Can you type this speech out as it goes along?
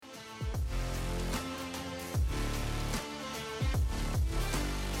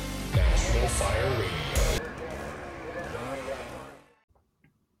Fire Radio.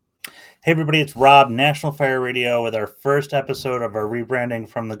 Hey everybody, it's Rob, National Fire Radio, with our first episode of our rebranding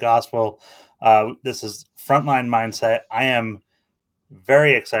from the gospel. This is Frontline Mindset. I am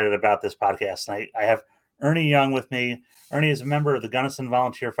very excited about this podcast tonight. I have Ernie Young with me. Ernie is a member of the Gunnison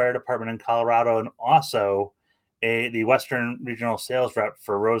Volunteer Fire Department in Colorado and also the Western Regional Sales Rep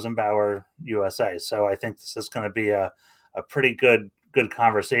for Rosenbauer, USA. So I think this is going to be a pretty good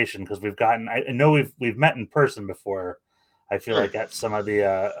conversation because I know we've met in person before. I feel like at some of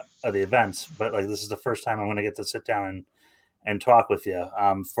the events, but like this is the first time I'm going to get to sit down and talk with you.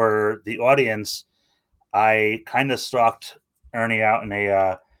 For the audience, I kind of stalked Ernie out in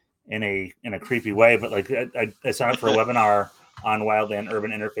a creepy way, but like I signed up for a webinar on wildland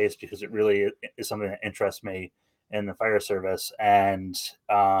urban interface because it really is something that interests me in the fire service, and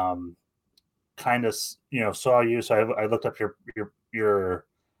kind of saw you. So I looked up your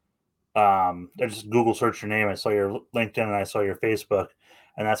I just Google searched your name. I saw your LinkedIn and I saw your Facebook,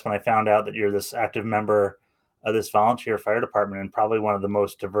 and that's when I found out that you're this active member of this volunteer fire department in probably one of the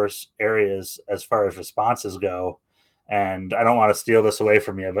most diverse areas as far as responses go. And I don't want to steal this away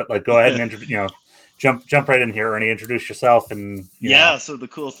from you, but like, go ahead and jump right in here, Ernie. Introduce yourself. And so the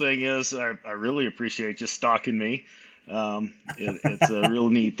cool thing is, I really appreciate you stalking me. It's a real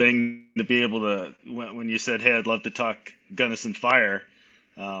neat thing to be able to, when you said, hey, I'd love to talk Gunnison Fire.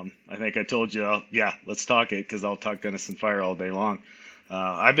 I think I told you, let's talk it, because I'll talk Gunnison Fire all day long.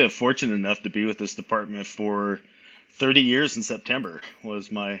 I've been fortunate enough to be with this department for 30 years. In September was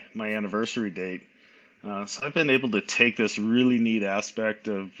my anniversary date. So I've been able to take this really neat aspect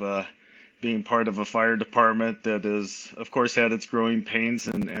of being part of a fire department that has, of course, had its growing pains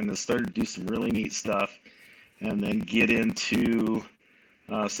and has started to do some really neat stuff, and then get into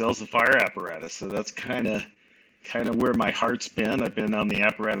sales of fire apparatus. So that's kind of where my heart's been. I've been on the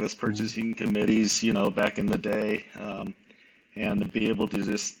apparatus purchasing committees, back in the day, and to be able to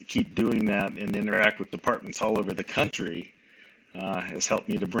just keep doing that and interact with departments all over the country has helped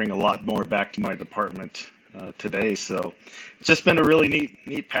me to bring a lot more back to my department today. So it's just been a really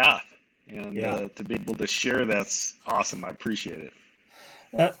neat path, and to be able to share, that's awesome. I appreciate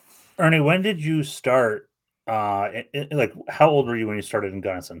it. Ernie, when did you start? Like, how old were you when you started in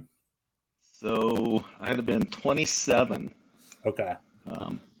Gunnison? So I had been 27. Okay.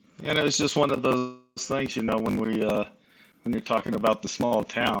 And it was just one of those things, when you're talking about the small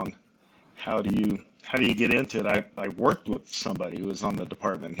town, how do you get into it? I worked with somebody who was on the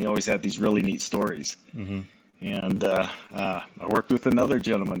department. He always had these really neat stories. Mm-hmm. And I worked with another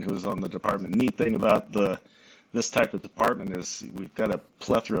gentleman who was on the department. Neat thing about this type of department is we've got a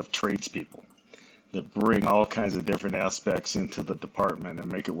plethora of tradespeople that bring all kinds of different aspects into the department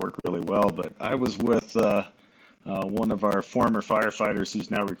and make it work really well. But I was with one of our former firefighters who's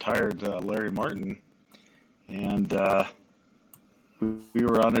now retired, Larry Martin, and we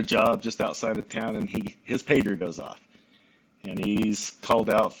were on a job just outside of town, and his pager goes off, and he's called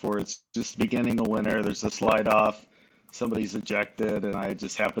out for, it's just the beginning of winter, there's a slide off, somebody's ejected, and I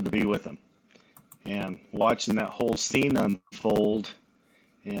just happened to be with him. And watching that whole scene unfold,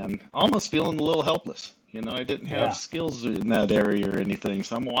 and almost feeling a little helpless. I didn't have skills in that area or anything,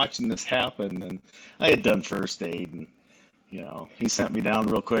 so I'm watching this happen, and I had done first aid, and he sent me down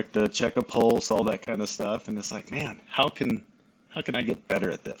real quick to check a pulse, all that kind of stuff, and it's like, man, how can I get better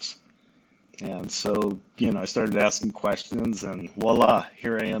at this? And so, I started asking questions, and voila,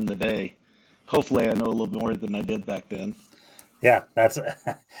 here I am today. Hopefully I know a little more than I did back then. Yeah,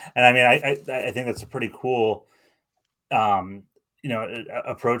 and I mean, I think that's a pretty cool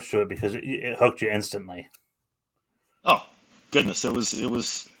approach to it, because it hooked you instantly. Oh goodness, it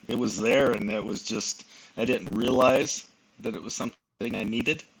was there, and it was just, I didn't realize that it was something I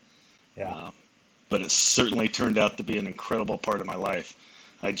needed. But it certainly turned out to be an incredible part of my life.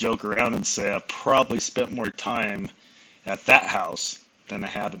 I joke around and say I probably spent more time at that house than I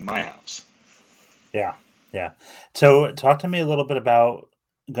had in my house. Yeah. So talk to me a little bit about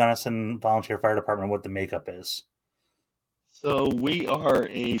Gunnison Volunteer Fire Department, what the makeup is. So we are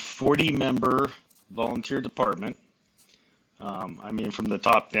a 40-member volunteer department. From the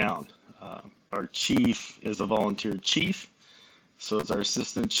top down. Our chief is a volunteer chief, so is our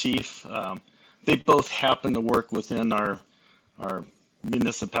assistant chief. They both happen to work within our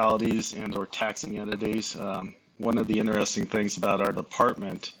municipalities and or taxing entities. One of the interesting things about our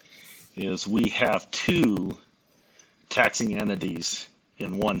department is we have 2 taxing entities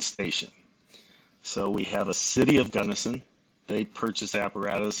in one station. So we have a city of Gunnison. They purchase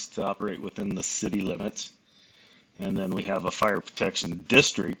apparatus to operate within the city limits. And then we have a fire protection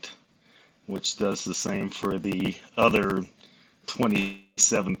district, which does the same for the other 20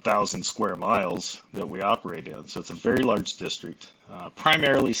 27,000 square miles that we operate in. So it's a very large district,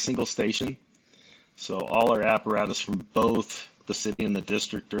 primarily single station. So all our apparatus from both the city and the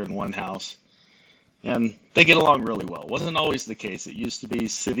district are in one house. And they get along really well. Wasn't always the case. It used to be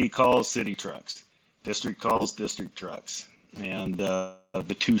city calls city trucks, district calls district trucks, and the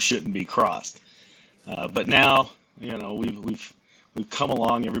two shouldn't be crossed. But now, we've come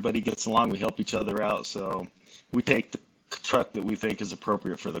along. Everybody gets along. We help each other out. So we take the truck that we think is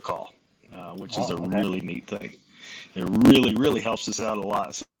appropriate for the call, which is a really neat thing. It really, really helps us out a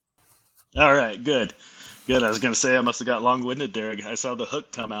lot. So, all right, good. I was going to say I must have got long-winded there. I saw the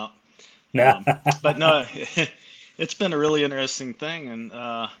hook come out. But no, it's been a really interesting thing.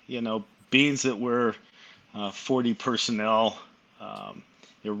 And, being that we're 40 personnel,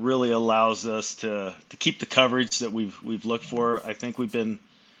 it really allows us to keep the coverage that we've looked for. I think we've been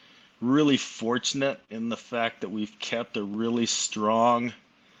really fortunate in the fact that we've kept a really strong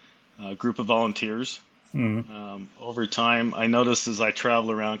group of volunteers. Over time. I noticed as I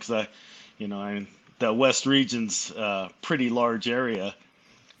travel around, because the West region's pretty large area.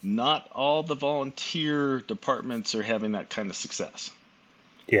 Not all the volunteer departments are having that kind of success.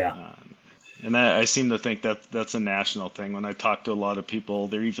 Yeah. And I seem to think that that's a national thing. When I talk to a lot of people,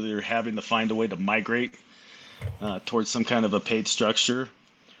 they're either having to find a way to migrate towards some kind of a paid structure,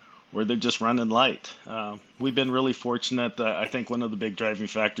 or they're just running light. We've been really fortunate. I think one of the big driving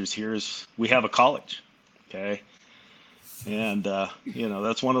factors here is we have a college, okay? And,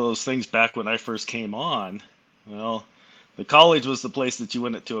 that's one of those things back when I first came on. Well, the college was the place that you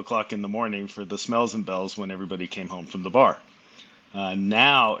went at 2 o'clock in the morning for the smells and bells when everybody came home from the bar.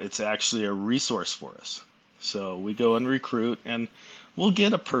 Now it's actually a resource for us. So we go and recruit, and we'll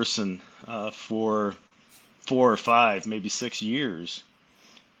get a person for 4 or 5, maybe 6 years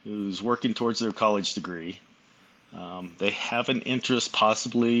who's working towards their college degree. They have an interest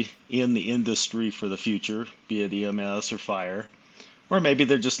possibly in the industry for the future, be it EMS or fire, or maybe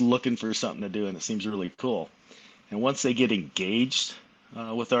they're just looking for something to do and it seems really cool. And once they get engaged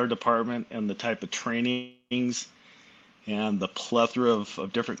with our department and the type of trainings and the plethora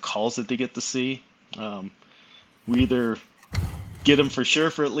of different calls that they get to see, we either get them for sure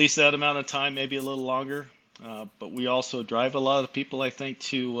for at least that amount of time, maybe a little longer. But we also drive a lot of people, I think,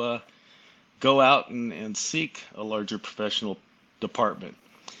 to go out and seek a larger professional department.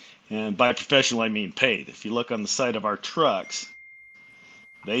 And by professional, I mean paid. If you look on the side of our trucks,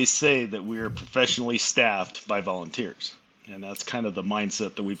 they say that we are professionally staffed by volunteers. And that's kind of the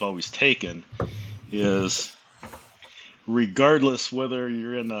mindset that we've always taken, is regardless whether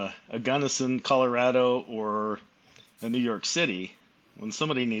you're in a Gunnison, Colorado, or a New York City, when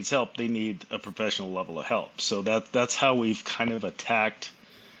somebody needs help, they need a professional level of help. So that's how we've kind of attacked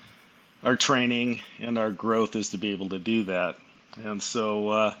our training and our growth, is to be able to do that. And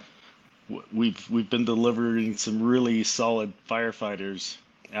so we've been delivering some really solid firefighters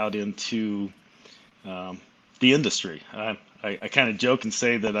out into the industry. I kind of joke and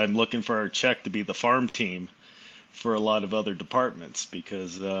say that I'm looking for our check to be the farm team for a lot of other departments,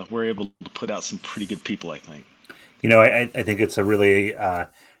 because we're able to put out some pretty good people, I think. I think it's a really,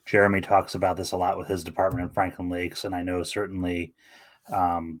 Jeremy talks about this a lot with his department in Franklin Lakes, and I know certainly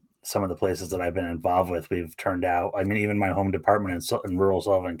some of the places that I've been involved with, we've turned out, even my home department in rural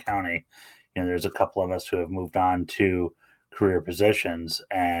Sullivan County, there's a couple of us who have moved on to career positions,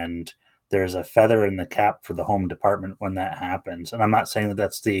 and there's a feather in the cap for the home department when that happens. And I'm not saying that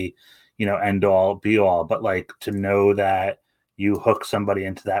that's the, end all be all, but like to know that you hook somebody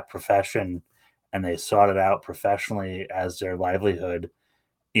into that profession and they sought it out professionally as their livelihood,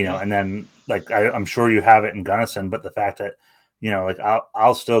 and then like, I'm sure you have it in Gunnison, but the fact that, like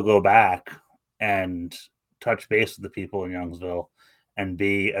I'll still go back and touch base with the people in Youngsville and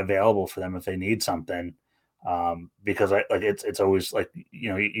be available for them if they need something. Because it's always like,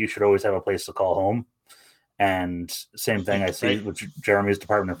 you should always have a place to call home. And same thing I see with Jeremy's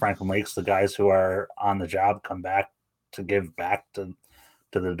department in Franklin Lakes, the guys who are on the job come back to give back to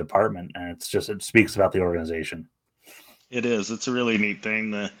the department. And it speaks about the organization. It is. It's a really neat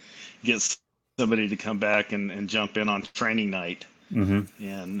thing to get somebody to come back and jump in on training night,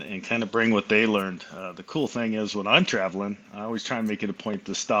 and kind of bring what they learned. The cool thing is, when I'm traveling, I always try and make it a point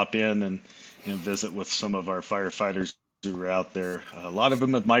to stop in and visit with some of our firefighters who are out there. A lot of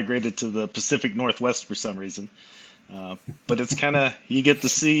them have migrated to the Pacific Northwest for some reason. But it's kind of, you get to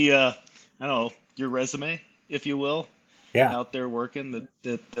see, your resume, if you will, out there working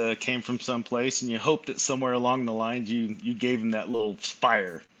that came from someplace, and you hope that somewhere along the lines you gave them that little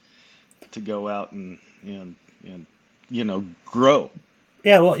fire to go out and grow.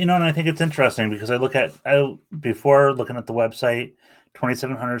 Yeah, well, and I think it's interesting because before looking at the website,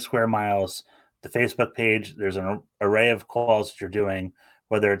 2,700 square miles. The Facebook page, there's an array of calls that you're doing,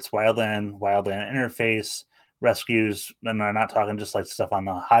 whether it's wildland interface, rescues, and I'm not talking just like stuff on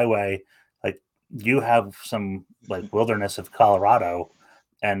the highway. Like you have some like wilderness of Colorado,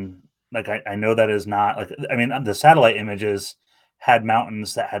 and like I know that is not like, I mean, the satellite images had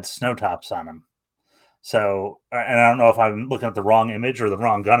mountains that had snow tops on them. So, and I don't know if I'm looking at the wrong image or the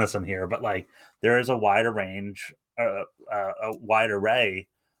wrong Gunnison here, but like there is a wider range, a wide array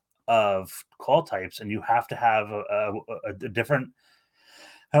of call types, and you have to have a different.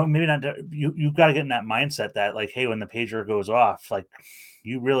 Oh, maybe not. You've got to get in that mindset that like, hey, when the pager goes off, like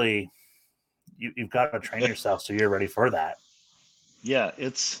you really you've got to train yourself so you're ready for that. Yeah,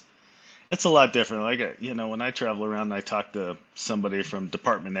 it's a lot different. Like, when I travel around, I talk to somebody from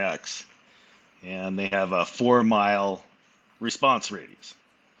Department X, and they have a 4 mile response radius.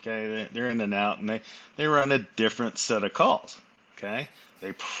 Okay, they're in and out, and they run a different set of calls. Okay,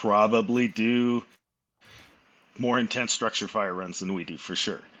 they probably do more intense structure fire runs than we do for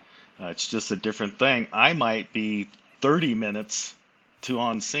sure. It's just a different thing. I might be 30 minutes to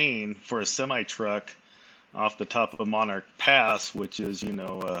on scene for a semi truck off the top of Monarch Pass, which is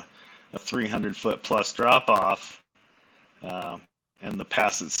a 300-foot plus drop off, and the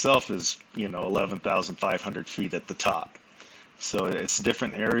pass itself is 11,500 feet at the top. So it's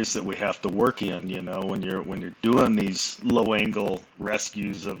different areas that we have to work in. When you're doing these low angle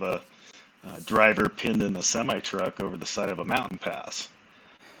rescues of a driver pinned in a semi truck over the side of a mountain pass.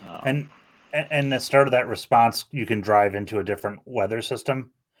 And the start of that response, you can drive into a different weather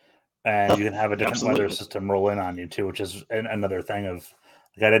system, and you can have a different Absolutely. weather system roll in on you too, which is another thing of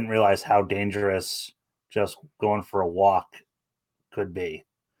like, I didn't realize how dangerous just going for a walk could be.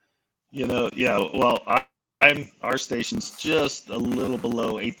 Yeah. Well, our station's just a little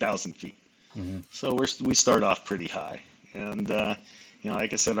below 8,000 feet, so we start off pretty high, and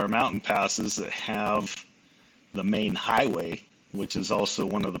like I said, our mountain passes that have the main highway, which is also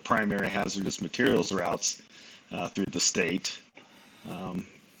one of the primary hazardous materials routes through the state.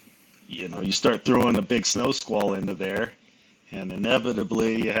 You start throwing a big snow squall into there, and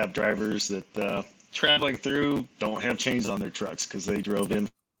inevitably you have drivers that traveling through don't have chains on their trucks because they drove in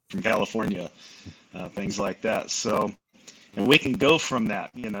from California, things like that. So, and we can go from that.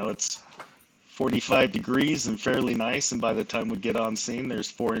 It's 45 degrees and fairly nice, and by the time we get on scene,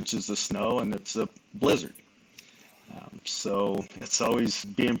 there's 4 inches of snow and it's a blizzard. So it's always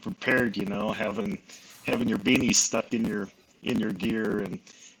being prepared, having your beanie stuck in your gear, and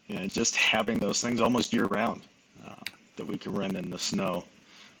just having those things almost year round that we can run in the snow.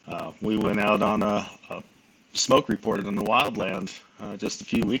 We went out on a smoke report in the wildland just a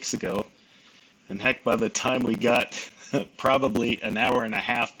few weeks ago, and heck, by the time we got probably an hour and a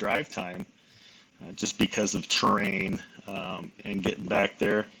half drive time, just because of terrain and getting back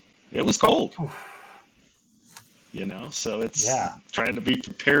there, it was cold. So it's trying to be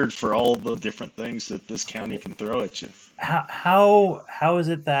prepared for all the different things that this county can throw at you. How is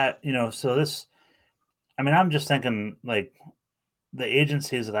it that so this, I mean, I'm just thinking like the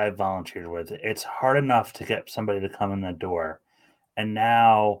agencies that I've volunteered with, it's hard enough to get somebody to come in the door, and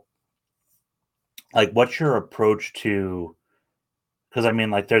now like what's your approach to, because I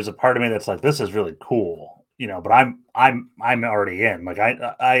mean like there's a part of me that's like this is really cool, but I'm already in, like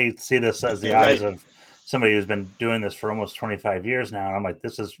I see this as the eyes of somebody who's been doing this for almost 25 years now, and I'm like,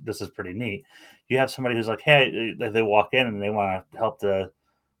 this is pretty neat. You have somebody who's like, hey, they walk in and they want to help the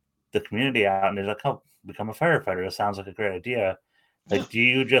community out, and they're like, oh, become a firefighter. It sounds like a great idea. Like, do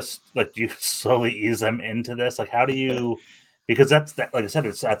you slowly ease them into this? Like, how do you? Because that's that. Like I said,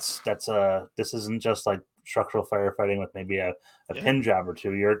 this isn't just like structural firefighting with maybe a pin job or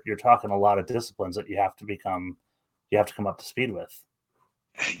two. You're talking a lot of disciplines that you have to come up to speed with.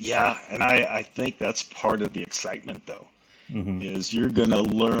 Yeah, and I think that's part of the excitement, though, is you're going to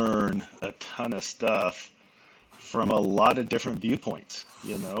learn a ton of stuff from a lot of different viewpoints.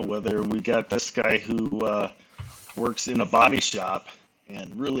 Whether we got this guy who works in a body shop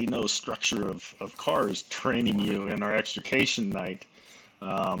and really knows structure of cars training you in our extrication night.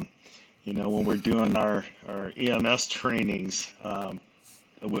 When we're doing our EMS trainings,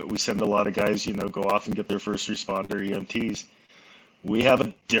 we send a lot of guys, go off and get their first responder EMTs. We have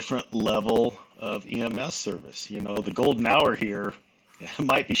a different level of EMS service. The golden hour here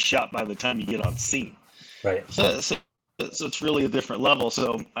might be shot by the time you get on scene. Right. So it's really a different level.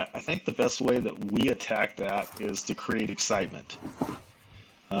 So I think the best way that we attack that is to create excitement.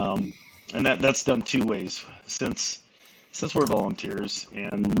 And that's done two ways. Since we're volunteers,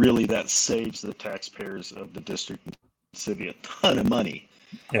 and really that saves the taxpayers of the district and city a ton of money.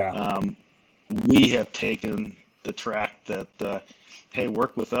 Yeah. We have taken the track that, hey,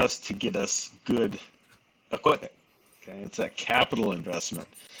 work with us to get us good equipment. Okay, it's that capital investment.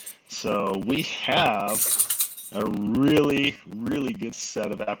 So we have a really, really good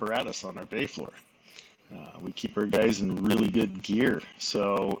set of apparatus on our bay floor. We keep our guys in really good gear.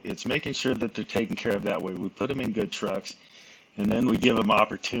 So it's making sure that they're taken care of that way. We put them in good trucks, and then we give them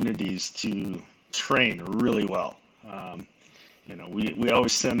opportunities to train really well. We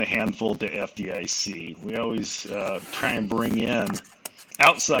always send a handful to FDIC. We always try and bring in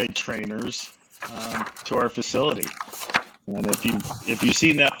outside trainers to our facility. And if you've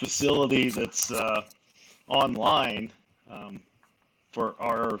seen that facility that's online for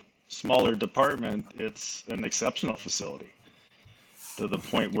our smaller department, it's an exceptional facility to the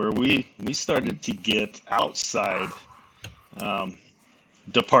point where we started to get outside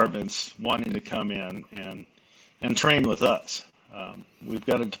departments wanting to come in and train with us. We've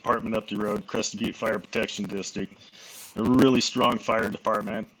got a department up the road, Crested Butte Fire Protection District, a really strong fire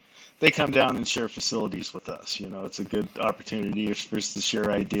department. They come down and share facilities with us. It's a good opportunity for us to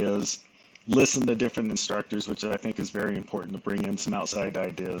share ideas, listen to different instructors, which I think is very important, to bring in some outside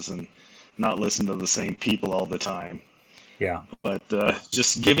ideas and not listen to the same people all the time. Yeah. But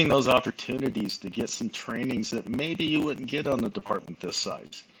just giving those opportunities to get some trainings that maybe you wouldn't get on a department this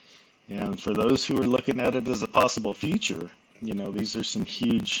size. And for those who are looking at it as a possible future, these are some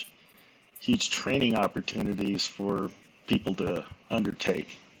huge training opportunities for people to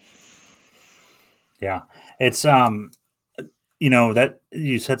undertake. Yeah. It's, that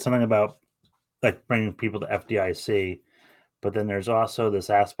you said something about like bringing people to FDIC, but then there's also this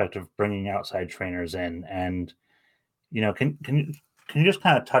aspect of bringing outside trainers in. And, can you just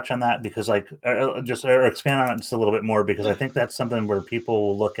kind of touch on that? Because or expand on it just a little bit more, because I think that's something where people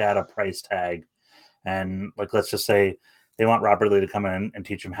will look at a price tag and, like, let's just say they want Robert Lee to come in and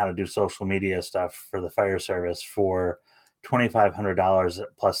teach them how to do social media stuff for the fire service for $2,500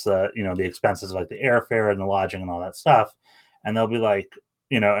 plus the expenses like the airfare and the lodging and all that stuff. And they'll be like,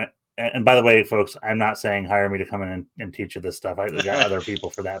 and by the way, folks, I'm not saying hire me to come in and teach you this stuff. I got other people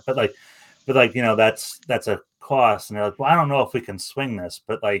for that. But that's a cost. And they're like, well, I don't know if we can swing this,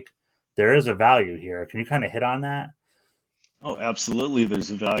 but like there is a value here. Can you kind of hit on that? Oh, absolutely.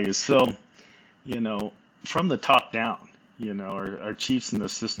 There's a value. So, from the top down, our chiefs and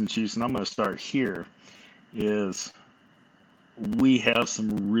assistant chiefs, and I'm going to start here, is we have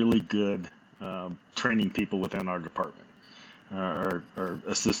some really good training people within our department. Our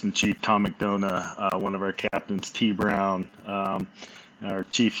assistant chief, Tom McDonough, one of our captains, T. Brown, our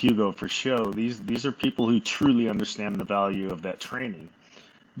chief Hugo for show. These are people who truly understand the value of that training.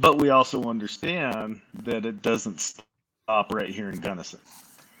 But we also understand that it doesn't stop right here in Gunnison.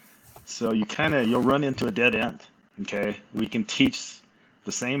 So you'll run into a dead end. Okay, we can teach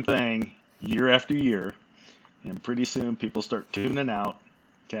the same thing year after year, and pretty soon people start tuning out.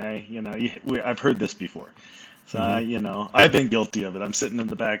 Okay, I've heard this before. So, I've been guilty of it. I'm sitting in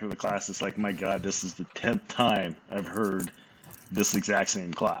the back of the class. It's like, my God, this is the 10th time I've heard this exact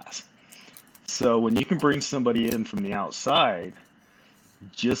same class. So when you can bring somebody in from the outside,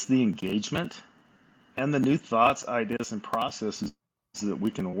 just the engagement and the new thoughts, ideas, and processes that we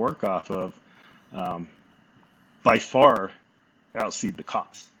can work off of, by far exceed the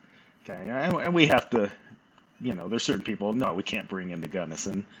cost. Okay, and we have to, there's certain people, no, we can't bring into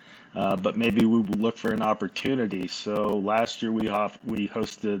Gunnison. But maybe we will look for an opportunity. So last year we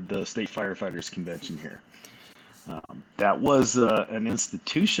hosted the State Firefighters Convention here. That was an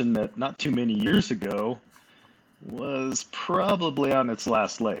institution that not too many years ago was probably on its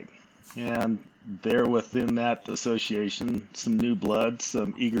last leg. And there within that association, some new blood,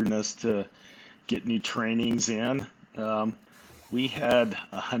 some eagerness to get new trainings in. We had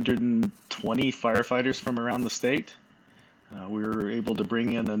 120 firefighters from around the state. We were able to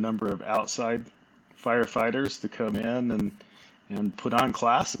bring in a number of outside firefighters to come in and put on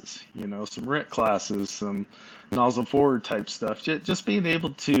classes, some RIT classes, some nozzle forward type stuff, just being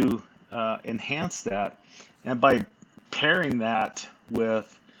able to enhance that. And by pairing that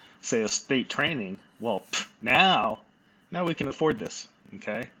with, say, a state training, well, now we can afford this,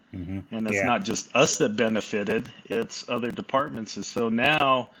 okay? Mm-hmm. And it's not just us that benefited, it's other departments. And so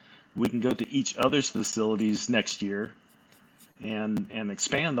now we can go to each other's facilities next year and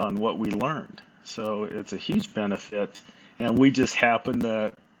expand on what we learned. So it's a huge benefit, and we just happen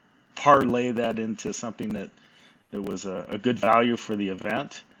to parlay that into something that was a good value for the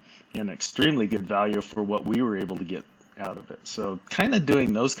event and extremely good value for what we were able to get out of it. So kind of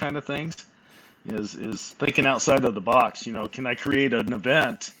doing those kind of things is thinking outside of the box. Can I create an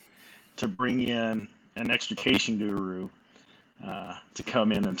event to bring in an extrication guru to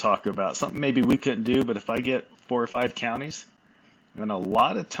come in and talk about something maybe we couldn't do, but if I get 4 or 5 counties. And a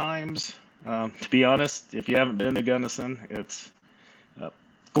lot of times, to be honest, if you haven't been to Gunnison, it's a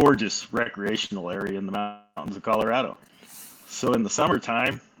gorgeous recreational area in the mountains of Colorado. So in the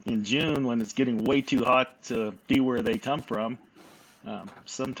summertime, in June, when it's getting way too hot to be where they come from,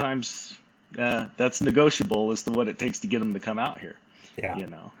 sometimes that's negotiable as to what it takes to get them to come out here. Yeah.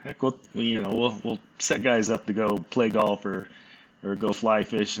 Heck, we'll set guys up to go play golf or go fly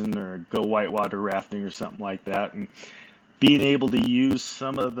fishing or go whitewater rafting or something like that, and being able to use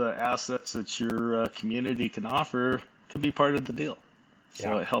some of the assets that your community can offer can be part of the deal.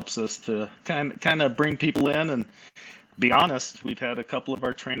 So it helps us to kind of bring people in. And be honest, we've had a couple of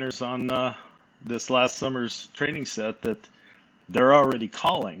our trainers on this last summer's training set that they're already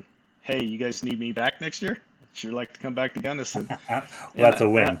calling, hey, you guys need me back next year? I'd sure like to come back to Gunnison. Well, that's a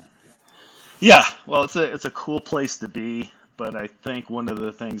win. Yeah, well, it's a cool place to be, but I think one of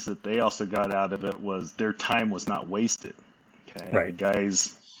the things that they also got out of it was their time was not wasted. Okay, Right.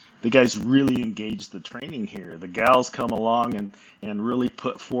 The guys really engaged the training here. The gals come along and really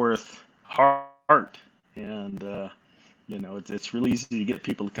put forth heart, and it's really easy to get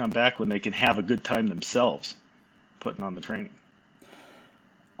people to come back when they can have a good time themselves putting on the training.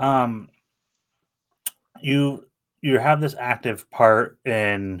 You have this active part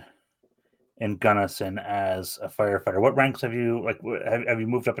in Gunnison as a firefighter. What ranks have you have you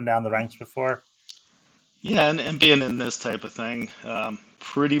moved up and down the ranks before? Yeah, and being in this type of thing,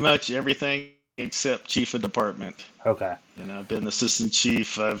 pretty much everything except chief of department. Okay. I've been assistant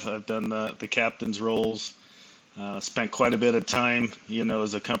chief. I've done the captain's roles. Spent quite a bit of time,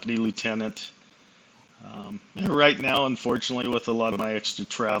 as a company lieutenant. And right now, unfortunately, with a lot of my extra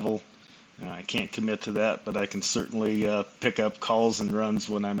travel, I can't commit to that, but I can certainly pick up calls and runs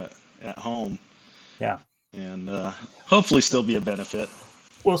when I'm at home. Yeah. And hopefully still be a benefit.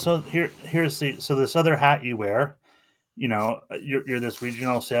 Well, so here's this other hat you wear. You're this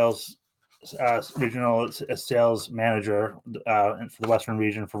regional sales manager for the Western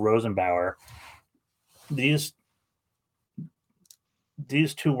region for Rosenbauer. These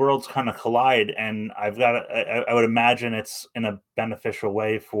two worlds kind of collide, and I would imagine it's in a beneficial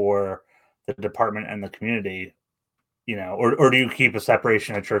way for the department and the community. Or do you keep a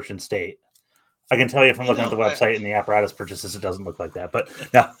separation of church and state? I can tell you from looking at the website and the apparatus purchases, it doesn't look like that. But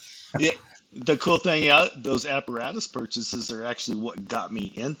yeah. Yeah, the cool thing, those apparatus purchases are actually what got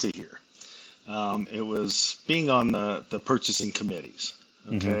me into here. It was being on the purchasing committees.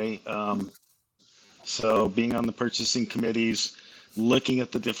 Okay. Mm-hmm. So being on the purchasing committees, looking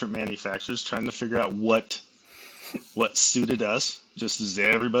at the different manufacturers, trying to figure out what suited us, just as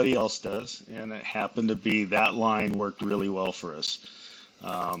everybody else does. And it happened to be that line worked really well for us.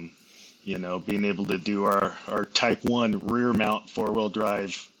 Being able to do our Type 1 rear mount 4-wheel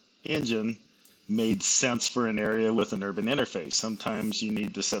drive engine made sense for an area with an urban interface. Sometimes you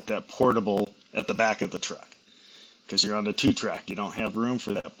need to set that portable at the back of the truck because you're on the 2-track. You don't have room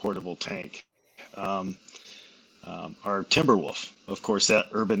for that portable tank. Our Timberwolf, of course, that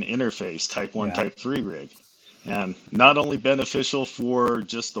urban interface, Type 1, Type 3 rig. And not only beneficial for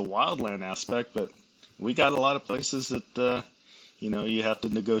just the wildland aspect, but we got a lot of places that you have to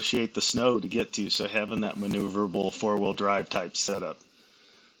negotiate the snow to get to. So having that maneuverable 4-wheel drive type setup.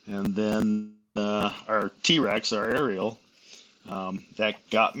 And then our T-Rex, our aerial, that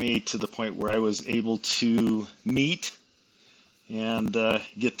got me to the point where I was able to meet and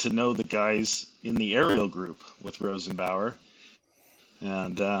get to know the guys in the aerial group with Rosenbauer.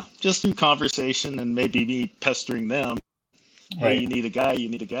 And just through conversation and maybe me pestering them, hey, you need a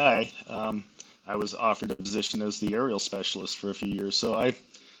guy. I was offered a position as the aerial specialist for a few years. So I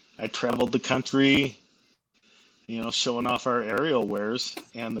traveled the country, showing off our aerial wares.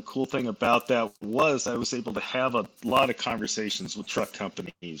 And the cool thing about that was I was able to have a lot of conversations with truck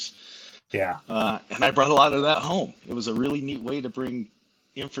companies. Yeah. And I brought a lot of that home. It was a really neat way to bring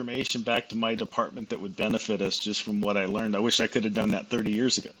information back to my department that would benefit us just from what I learned. I wish I could have done that 30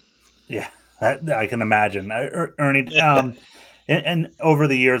 years ago. Yeah, I can imagine. Ernie, and over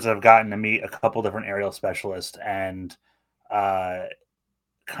the years, I've gotten to meet a couple different aerial specialists and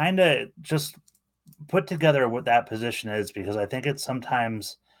kind of just put together what that position is, because I think it's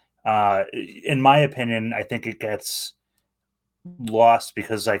sometimes, in my opinion, I think it gets lost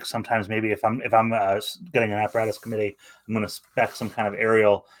because sometimes maybe if I'm getting an apparatus committee, I'm going to spec some kind of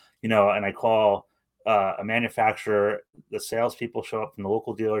aerial, and I call a manufacturer, the salespeople show up from the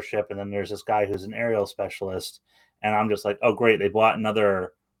local dealership, and then there's this guy who's an aerial specialist, and I'm just like, oh great, they bought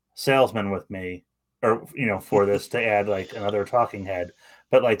another salesman with me, or for this to add another talking head.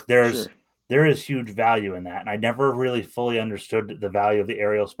 But there's there is huge value in that. And I never really fully understood the value of the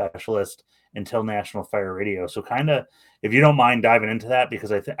aerial specialist until National Fire Radio. So kind of, if you don't mind diving into that,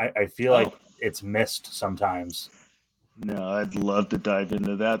 because I feel like Oh, it's missed sometimes. no, I'd love to dive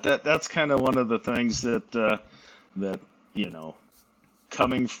into that. That's kind of one of the things that you know,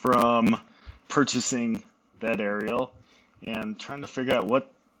 coming from purchasing that aerial and trying to figure out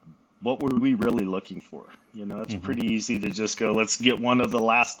what were we really looking for. You know, it's Mm-hmm. pretty easy to just go, let's get one of the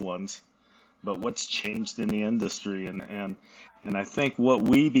last ones. But what's changed in the industry, and I think what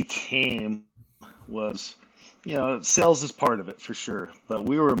we became was, you know, sales is part of it for sure, but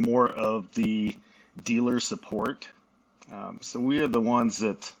we were more of the dealer support. So we are the ones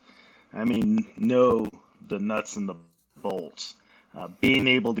that, I mean, know the nuts and the bolts, being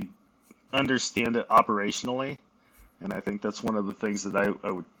able to understand it operationally. And I think that's one of the things that I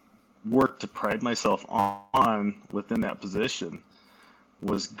would work to pride myself on within that position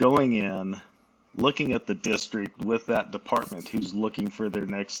was going in, looking at the district with that department who's looking for their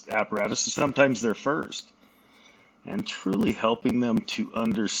next apparatus, sometimes their first, and truly helping them to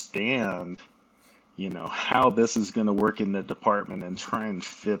understand, you know, how this is going to work in the department and try and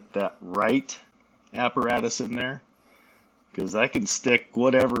fit that right apparatus in there. Because I can stick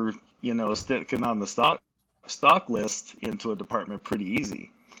whatever, you know, sticking on the stock list into a department pretty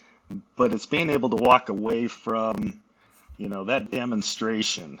easy. But it's being able to walk away from, you know, that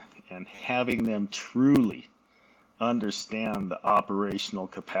demonstration and having them truly understand the operational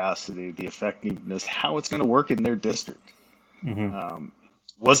capacity, the effectiveness, how it's going to work in their district. Mm-hmm. Um,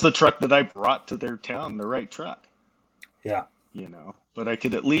 was the truck that I brought to their town the right truck? Yeah. You know, but I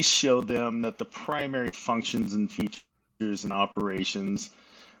could at least show them that the primary functions and features and operations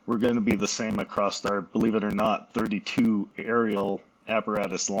were going to be the same across our, believe it or not, 32 aerial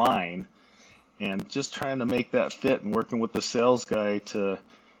apparatus line, and just trying to make that fit and working with the sales guy to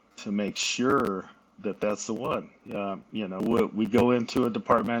make sure that that's the one. You know, we go into a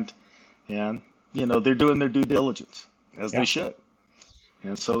department and, you know, they're doing their due diligence as they Yeah. should.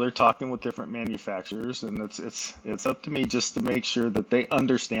 And so they're talking with different manufacturers, and it's up to me just to make sure that they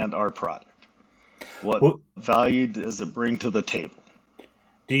understand our product. What Well, value does it bring to the table?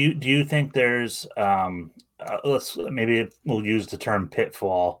 do you think there's let's maybe we'll use the term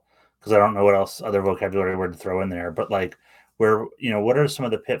pitfall because I don't know what else other vocabulary word to throw in there, but like where what are some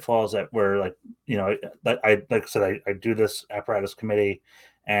of the pitfalls that were like like I said I do this apparatus committee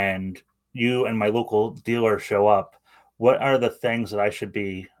and you and my local dealer show up. What are the things that I should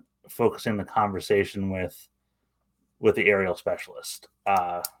be focusing the conversation with the aerial specialist?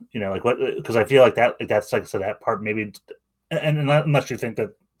 Like what, because I feel like that's like I said, that part maybe, and unless you think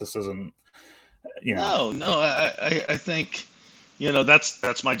that this isn't, you know, No, no, I think, you know,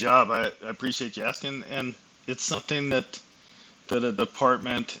 that's my job. I appreciate you asking, and it's something that a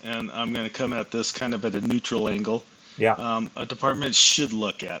department, and I'm going to come at this kind of at a neutral angle, yeah, a department should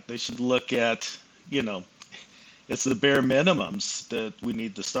look at. They should look at, you know, it's the bare minimums that we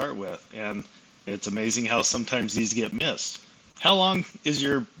need to start with, and it's amazing how sometimes these get missed. How long is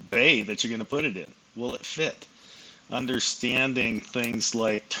your bay that you're going to put it in? Will it fit? Understanding things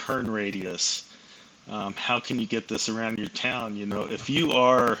like turn radius. How can you get this around your town? You know, if you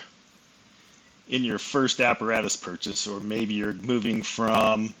are in your first apparatus purchase, or maybe you're moving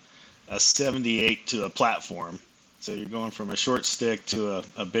from a 78 to a platform, so you're going from a short stick to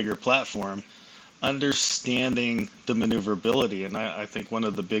a bigger platform, understanding the maneuverability. And I think one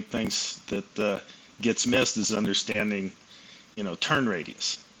of the big things that gets missed is understanding, you know, turn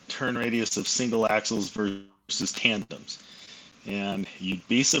radius of single axles versus tandems. And you'd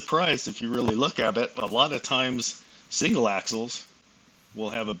be surprised if you really look at it. A lot of times, single axles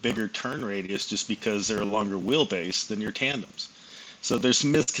will have a bigger turn radius just because they're a longer wheelbase than your tandems. So there's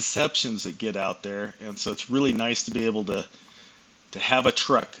misconceptions that get out there, and so it's really nice to be able to have a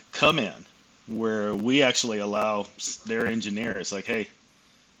truck come in where we actually allow their engineers, like, hey,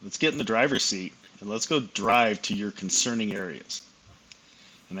 let's get in the driver's seat and let's go drive to your concerning areas.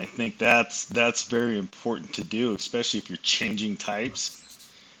 And I think that's very important to do, especially if you're changing types,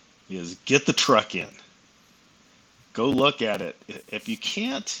 is get the truck in. Go look at it. If you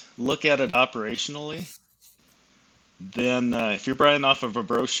can't look at it operationally, then if you're buying off of a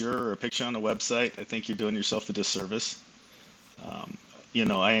brochure or a picture on a website, I think you're doing yourself a disservice. Um, you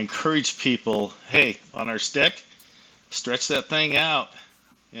know, I encourage people, hey, on our stick, stretch that thing out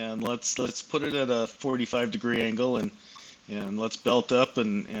and let's put it at a 45-degree angle and let's belt up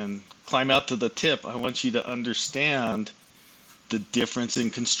and climb out to the tip. I want you to understand the difference in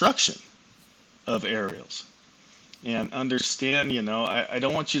construction of aerials and understand, you know, I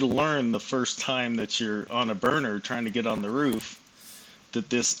don't want you to learn the first time that you're on a burner trying to get on the roof that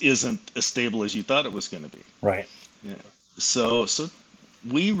this isn't as stable as you thought it was going to be. Right. Yeah. So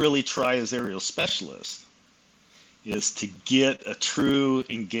we really try as aerial specialists is to get a true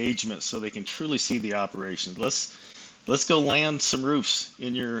engagement so they can truly see the operation. Let's go land some roofs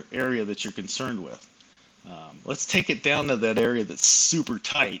in your area that you're concerned with. Let's take it down to that area that's super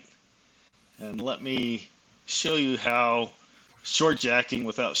tight, and let me show you how short jacking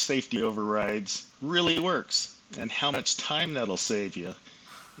without safety overrides really works and how much time that'll save you.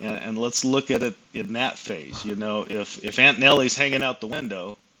 And let's look at it in that phase. If Aunt Nellie's hanging out the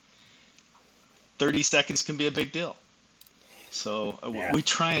window, 30 seconds can be a big deal. So we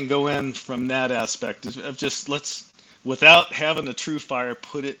try and go in from that aspect of just without having a true fire,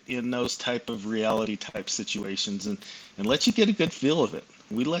 put it in those type of reality type situations and let you get a good feel of it.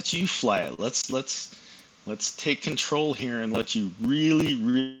 We let you fly it. Let's take control here and let you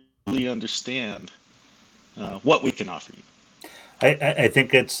really, really understand what we can offer you. I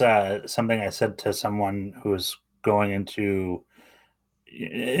think it's something I said to someone who was going into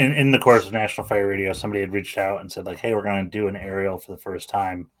in the course of National Fire Radio. Somebody had reached out and said, like, hey, we're going to do an aerial for the first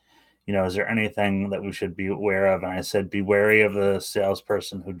time. Is there anything that we should be aware of? And I said, be wary of the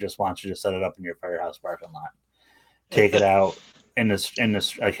salesperson who just wants you to set it up in your firehouse parking lot. Take it out in this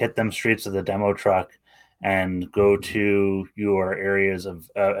like, hit them streets of the demo truck and go to your areas of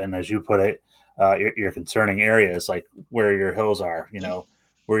and as you put it, your concerning areas, like where your hills are,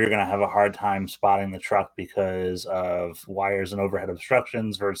 where you're going to have a hard time spotting the truck because of wires and overhead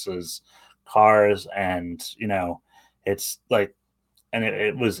obstructions versus cars. And, it's like, and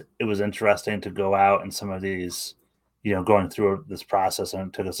it was interesting to go out and some of these, going through this process, and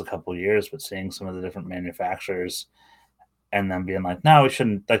it took us a couple of years, but seeing some of the different manufacturers and then being like, no, we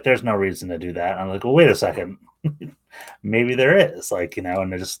shouldn't, like, there's no reason to do that. And I'm like, well, wait a second. Maybe there is, like, and I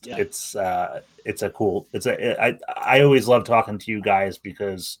always love talking to you guys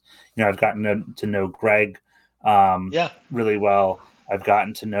because, I've gotten to know Greg really well. I've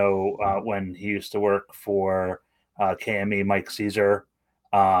gotten to know when he used to work for KME, Mike Caesar.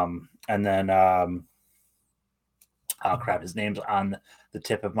 And then, his name's on the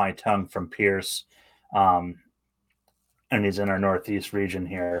tip of my tongue, from Pierce. And he's in our Northeast region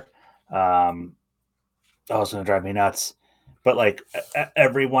here. It's going to drive me nuts. But like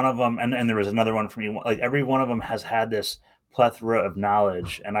every one of them, and there was another one from you, like every one of them has had this plethora of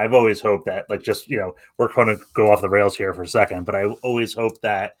knowledge. And I've always hoped that, like, just, we're going to go off the rails here for a second, but I always hoped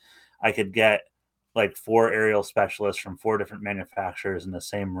that I could get like 4 aerial specialists from 4 different manufacturers in the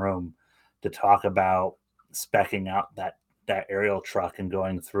same room to talk about speccing out that aerial truck and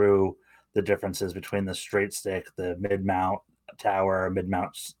going through the differences between the straight stick, the mid-mount tower,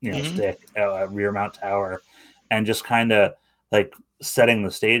 mid-mount, stick, rear mount tower, and just kind of like setting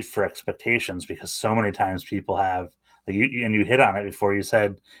the stage for expectations, because so many times people have, like, you hit on it before. You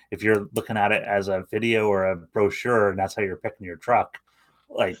said if you're looking at it as a video or a brochure and that's how you're picking your truck,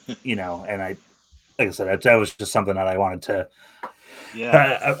 like, and like I said, that was just something that I wanted to,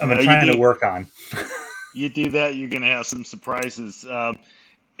 I'm trying to work on. You do that, you're going to have some surprises.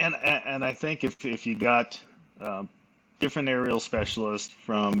 And I think if you got different aerial specialists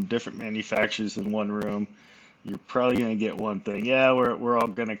from different manufacturers in one room, you're probably going to get one thing. Yeah, we're all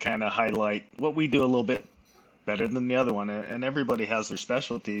going to kind of highlight what we do a little bit better than the other one, and everybody has their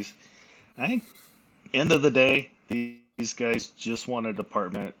specialties. I think, end of the day, these guys just want a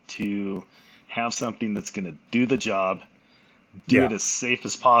department to have something that's going to do the job, do it as safe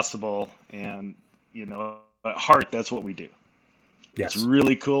as possible, and at heart, that's what we do. Yes. It's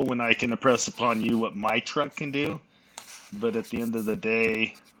really cool when I can impress upon you what my truck can do, but at the end of the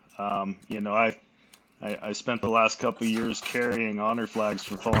day, I spent the last couple of years carrying honor flags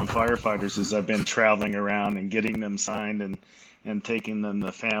for fallen firefighters as I've been traveling around and getting them signed and taking them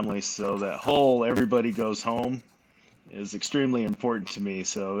to families. So that whole everybody goes home is extremely important to me.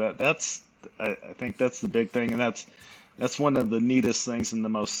 So I think that's the big thing, and that's one of the neatest things and the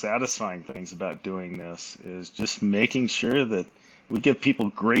most satisfying things about doing this, is just making sure that we give people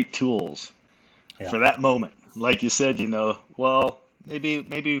great tools for that moment. Like you said, well,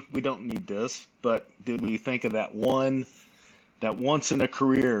 maybe we don't need this, but did we think of that once in a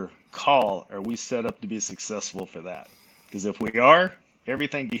career call? Are we set up to be successful for that? Because if we are,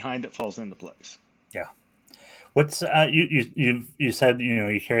 everything behind it falls into place. Yeah. What's you said,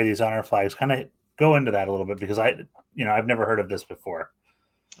 you carry these honor flags. Kind of go into that a little bit, because I've never heard of this before.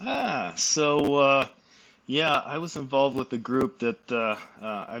 I was involved with a group that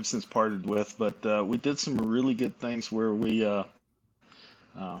I've since parted with, but we did some really good things where we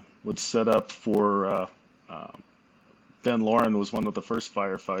would set up for Ben Lauren was one of the first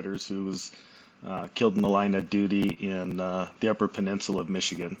firefighters who was killed in the line of duty in the Upper Peninsula of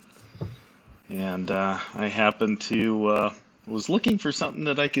Michigan. And I happened to was looking for something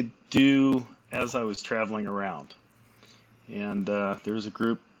that I could do as I was traveling around. And there was a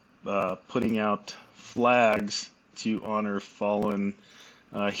group putting out flags to honor fallen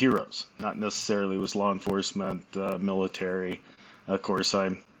heroes. Not necessarily was law enforcement, military. Of course,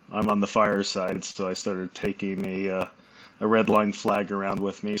 I'm on the fire side, so I started taking a red line flag around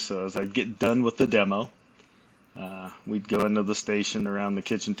with me. So as I'd get done with the demo, we'd go into the station around the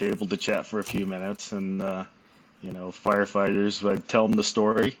kitchen table to chat for a few minutes, and firefighters, I'd tell them the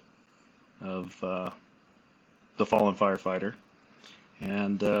story of the fallen firefighter,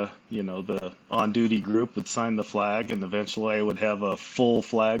 and the on-duty group would sign the flag, and eventually I would have a full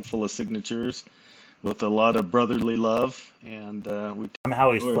flag full of signatures with a lot of brotherly love, and we'd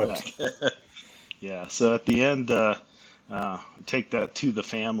How he's flipped. yeah. So at the end, take that to the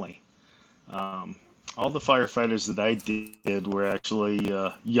family. All the firefighters that I did were actually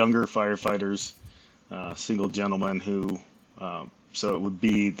younger firefighters, single gentlemen who, so it would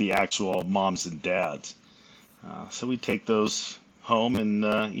be the actual moms and dads. So we'd take those home, and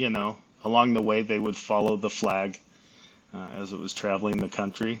along the way they would follow the flag as it was traveling the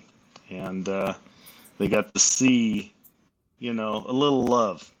country, and they got to see, a little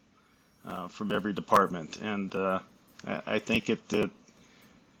love from every department, and I think it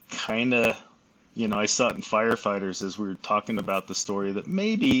kind of, I saw it in firefighters as we were talking about the story, that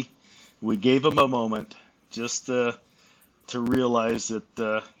maybe we gave them a moment just to realize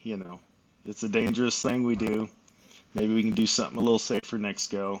that it's a dangerous thing we do. Maybe we can do something a little safer next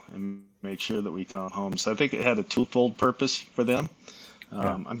go and make sure that we come home. So I think it had a twofold purpose for them.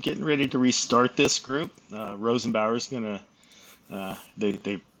 I'm getting ready to restart this group. Rosenbauer's gonna.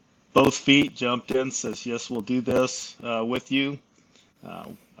 They both feet jumped in, says yes, we'll do this with you.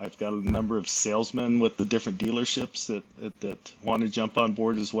 I've got a number of salesmen with the different dealerships that want to jump on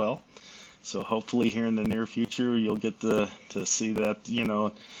board as well. So hopefully here in the near future, you'll get to see that,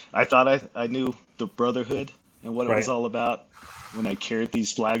 I thought I knew the brotherhood and what it was all about when I carried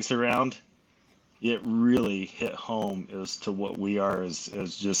these flags around. It really hit home as to what we are as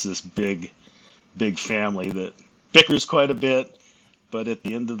just this big family that bickers quite a bit. But at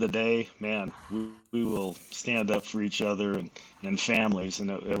the end of the day, man, we will stand up for each other and families. And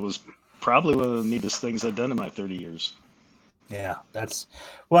it was probably one of the neatest things I've done in my 30 years. Yeah,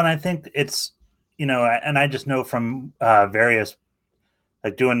 and I think it's, and I just know from various,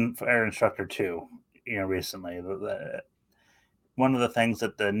 like doing fire instructor too, recently, one of the things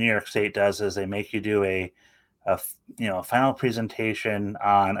that the New York State does is they make you do a final presentation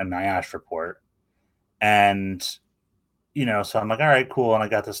on a NIOSH report. And so I'm like, all right, cool. And I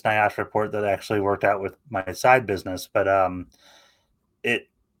got this NIOSH report that actually worked out with my side business. But it,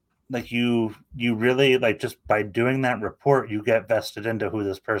 like, you really, like, just by doing that report, you get vested into who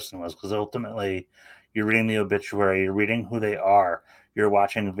this person was, because ultimately you're reading the obituary, you're reading who they are, you're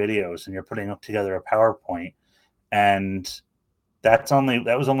watching videos, and you're putting together a PowerPoint. And that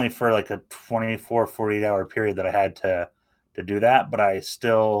was only for like a 24, 48-hour period that I had to do that. But I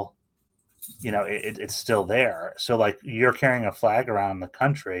still, it's still there. So like, you're carrying a flag around the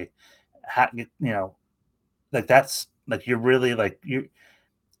country, like, that's like, you're really like, you,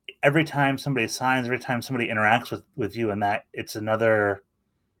 every time somebody signs, every time somebody interacts with you, and that it's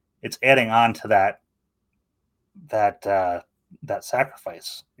adding on to that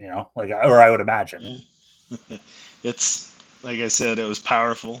sacrifice, like, or I would imagine. It's, like I said, it was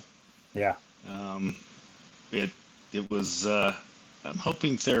powerful. Yeah. It was, I'm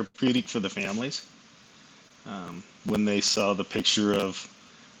hoping, therapeutic for the families when they saw the picture of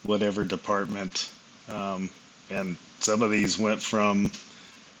whatever department. And some of these went from,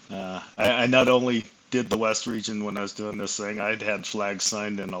 I not only did the West region when I was doing this thing, I'd had flags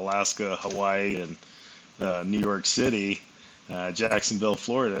signed in Alaska, Hawaii, and New York City, Jacksonville,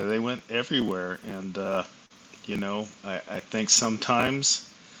 Florida. They went everywhere. And, I think sometimes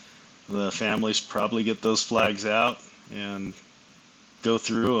the families probably get those flags out and go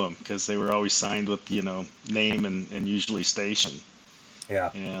through them, because they were always signed with, name and usually station. Yeah.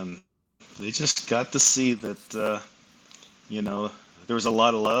 And they just got to see that, there was a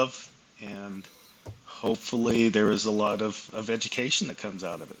lot of love, and hopefully there was a lot of education that comes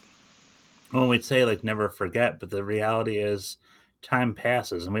out of it. Well, we'd say, like, never forget, but the reality is time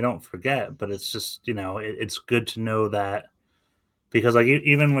passes and we don't forget. But it's just, it's good to know that, because, like,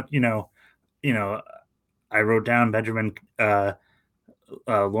 even with, I wrote down Benjamin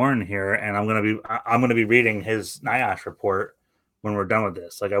Lauren here, and I'm gonna be reading his NIOSH report when we're done with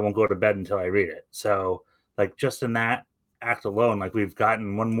this. Like, I won't go to bed until I read it. So, like, just in that act alone. Like we've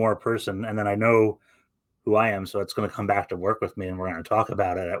gotten one more person, and then I know who I am, so it's going to come back to work with me, and we're going to talk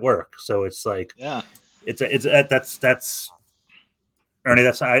about it at work. So it's like, Yeah. that's Ernie.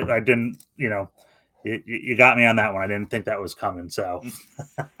 That's I didn't, you got me on that one. I didn't think that was coming. So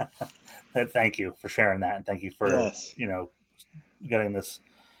thank you for sharing that, and thank you for Yes. getting this.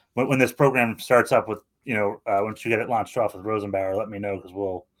 When this program starts up with, once you get it launched off with Rosenbauer, let me know, because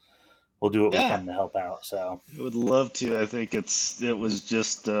we'll do what we Yeah. can to help out. So I would love to. I think it was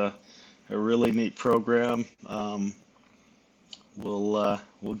just a really neat program. We'll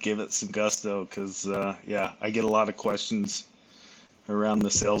give it some gusto because yeah, I get a lot of questions around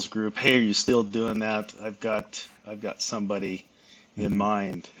the sales group. Hey, are you still doing that? I've got somebody in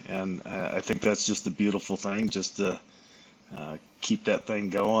mind, and I think that's just a beautiful thing, just to keep that thing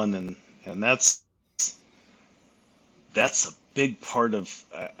going, and that's a big part of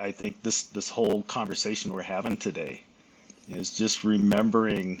I think this whole conversation we're having today is just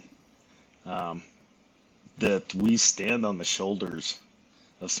remembering um, that we stand on the shoulders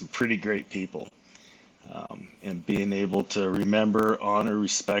of some pretty great people, and being able to remember, honor,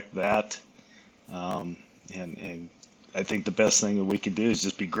 respect that, um, and I think the best thing that we can do is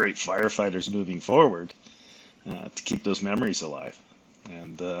just be great firefighters moving forward, to keep those memories alive.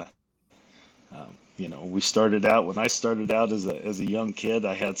 And we started out when I started out as a young kid.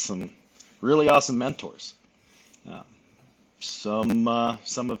 I had some really awesome mentors. Uh, some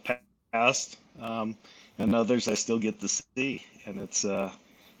have passed, and others I still get to see, and it's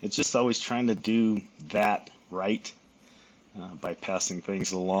just always trying to do that right, by passing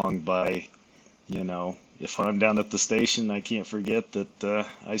things along. By if I'm down at the station, I can't forget that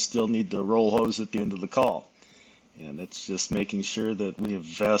I still need to roll hose at the end of the call. And it's just making sure that we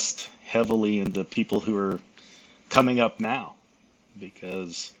invest heavily into people who are coming up now,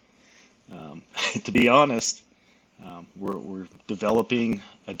 because to be honest, we're developing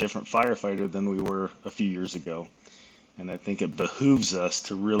a different firefighter than we were a few years ago. And I think it behooves us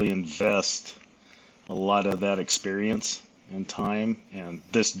to really invest a lot of that experience and time. And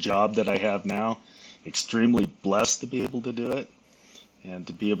this job that I have now, extremely blessed to be able to do it and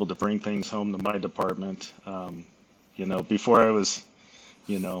to be able to bring things home to my department. Before I was,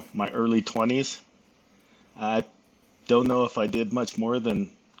 my early 20s, I don't know if I did much more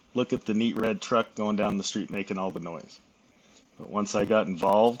than look at the neat red truck going down the street making all the noise. But once I got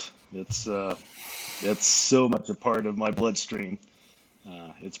involved, it's so much a part of my bloodstream.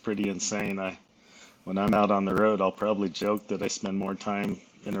 It's pretty insane. When I'm out on the road, I'll probably joke that I spend more time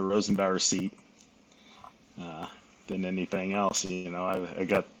in a Rosenbauer seat uh, than anything else. I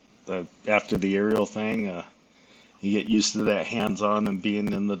got after the aerial thing. You get used to that hands-on and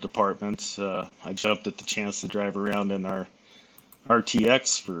being in the departments. I jumped at the chance to drive around in our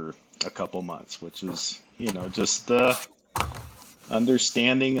RTX for a couple months, which was, just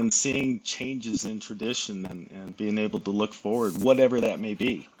understanding and seeing changes in tradition, and being able to look forward, whatever that may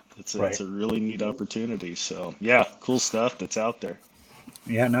be. It's right. a really neat opportunity. So yeah, cool stuff that's out there.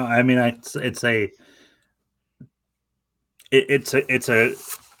 Yeah, no, I mean, it's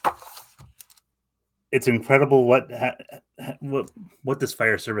incredible what this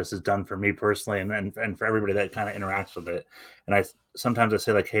fire service has done for me personally, and for everybody that kind of interacts with it. And sometimes I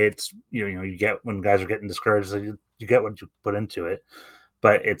say, like, hey, it's you get, when guys are getting discouraged, like, you get what you put into it,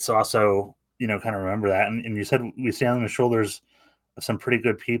 but it's also, kind of remember that. And you said we stand on the shoulders of some pretty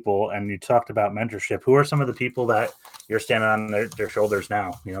good people, and you talked about mentorship. Who are some of the people that you're standing on their shoulders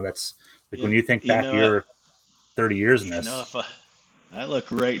now? That's like, Yeah, when you think you back, know, you're 30 years in this. if I look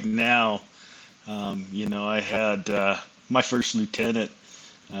right now, I had my first lieutenant,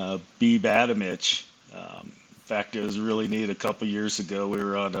 Beeb Adamich. In fact, it was really neat. A couple years ago, we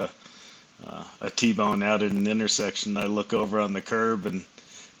were on a T-bone out at an intersection. I look over on the curb,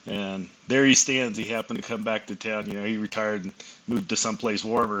 and there he stands. He happened to come back to town. He retired and moved to someplace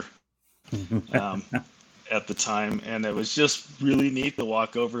warmer um, at the time, and it was just really neat to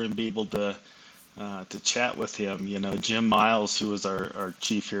walk over and be able to chat with him. Jim Miles, who was our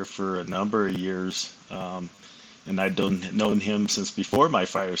chief here for a number of years, and I'd known him since before my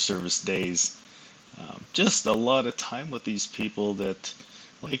fire service days. Just a lot of time with these people that,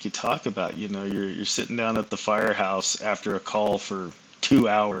 like you talk about, you're sitting down at the firehouse after a call for 2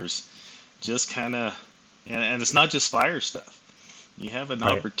 hours, just kind of, and it's not just fire stuff. You have an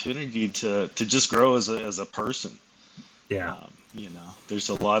Right. opportunity to just grow as a person. Yeah. There's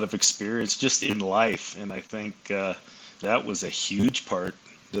a lot of experience just in life, and I think that was a huge part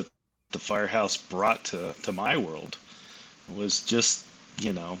that the firehouse brought to my world, was just,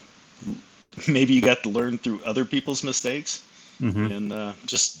 you know, maybe you got to learn through other people's mistakes, Mm-hmm. and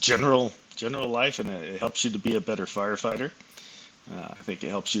just general general life, and it helps you to be a better firefighter. I think it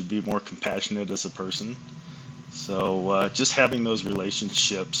helps you to be more compassionate as a person. So just having those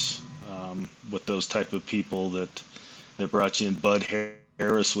relationships with those type of people that brought you in. Bud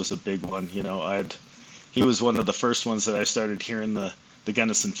Harris was a big one. He was one of the first ones that I started hearing the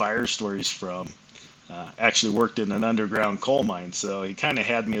Gunnison fire stories from. Actually worked in an underground coal mine, so he kind of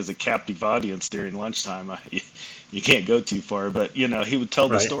had me as a captive audience during lunchtime. You can't go too far, but he would tell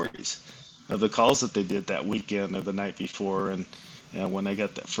the Right. stories of the calls that they did that weekend or the night before, and when I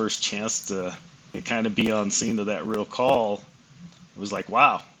got that first chance to kind of be on scene of that real call, it was like,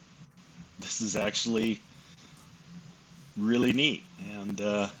 wow, this is actually really neat. And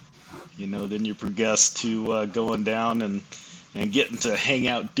then you progress to going down and getting to hang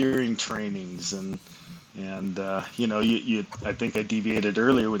out during trainings and I think I deviated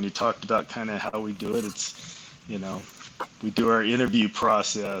earlier when you talked about kind of how we do it. It's we do our interview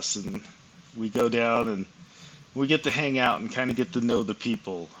process, and we go down and we get to hang out and kind of get to know the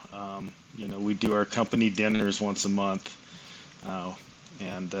people. We do our company dinners once a month,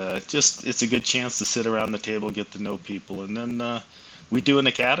 and just it's a good chance to sit around the table, get to know people, and then we do an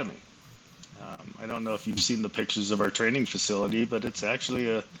academy. I don't know if you've seen the pictures of our training facility, but it's actually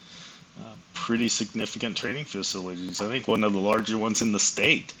a pretty significant training facilities. I think one of the larger ones in the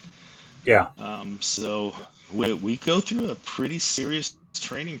state. Yeah. So we go through a pretty serious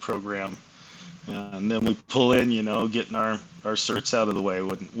training program, and then we pull in, getting our certs out of the way.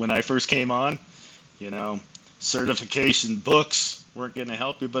 When I first came on, certification books weren't going to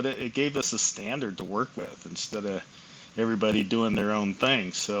help you, but it gave us a standard to work with instead of everybody doing their own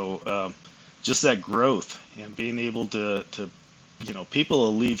thing. So just that growth and being able to people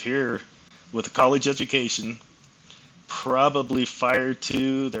will leave here with a college education, probably fire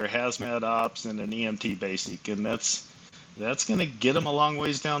to their hazmat ops and an EMT basic, and that's going to get them a long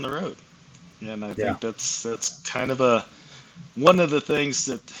ways down the road. And I think that's kind of one of the things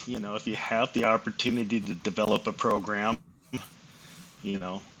that if you have the opportunity to develop a program, we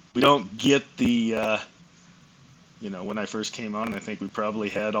don't get the when I first came on, I think we probably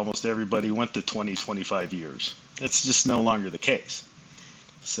had almost everybody went to 20, 25 years. It's just no longer the case.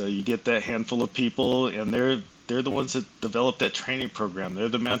 So you get that handful of people, and they're the ones that develop that training program. They're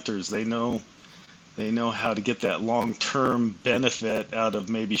the mentors. They know how to get that long-term benefit out of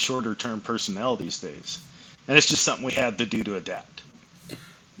maybe shorter-term personnel these days. And it's just something we had to do to adapt.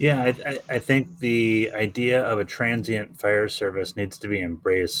 Yeah, I think the idea of a transient fire service needs to be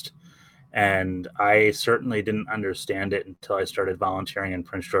embraced. And I certainly didn't understand it until I started volunteering in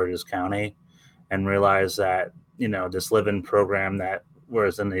Prince George's County and realized that, this live-in program that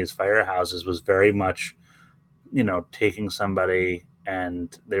was in these firehouses was very much, taking somebody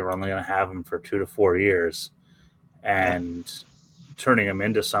and they were only going to have them for 2 to 4 years and turning them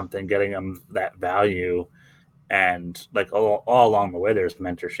into something, getting them that value. And like all along the way, there's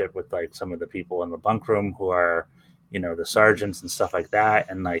mentorship with like some of the people in the bunk room who are, the sergeants and stuff like that.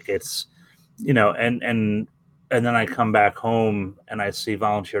 And like, it's, and then I come back home and I see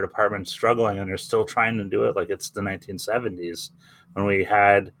volunteer departments struggling and they're still trying to do it like it's the 1970s when we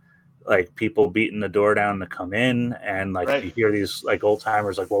had like people beating the door down to come in, and like Right. you hear these like old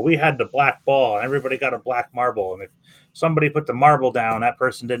timers like, well, we had the black ball and everybody got a black marble, and if somebody put the marble down, that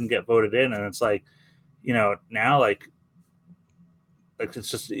person didn't get voted in. And it's like, now like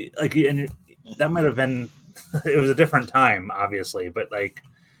it's just like, and that might have been it was a different time, obviously, but like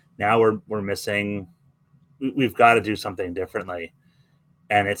now we're missing. We've got to do something differently.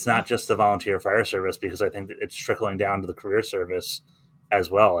 And it's not just the volunteer fire service, because I think that it's trickling down to the career service as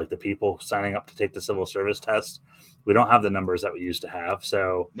well. Like the people signing up to take the civil service test, we don't have the numbers that we used to have.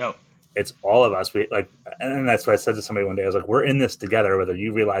 So No. it's all of us. We like, and that's what I said to somebody one day. I was like, we're in this together, whether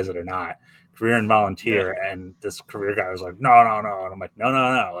you realize it or not. Career and volunteer. Yeah. And this career guy was like, no. And I'm like, no.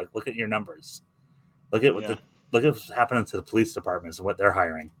 Like, look at your numbers. Look at look at what's happening to the police departments and what they're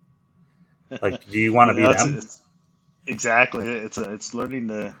hiring. Like, do you want to be them? Exactly. It's learning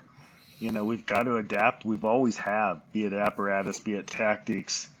to, we've got to adapt. We've always have, be it apparatus, be it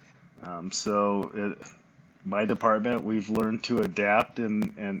tactics. My department, we've learned to adapt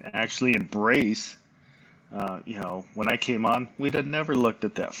and actually embrace. When I came on, we'd have never looked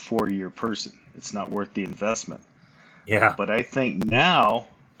at that 4-year person. It's not worth the investment. Yeah. But I think now,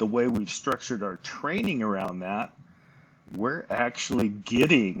 the way we've structured our training around that, we're actually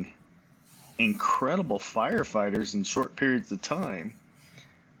getting incredible firefighters in short periods of time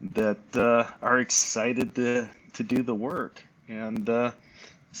that are excited to do the work. And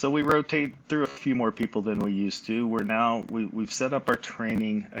so we rotate through a few more people than we used to. We've set up our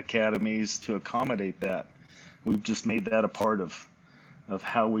training academies to accommodate that. We've just made that a part of of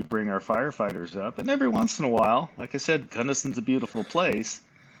how we bring our firefighters up. And every once in a while, like I said, Gunnison's a beautiful place.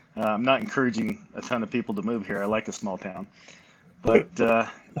 I'm not encouraging a ton of people to move here. I like a small town. But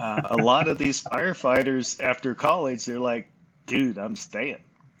a lot of these firefighters after college, they're like, dude, I'm staying.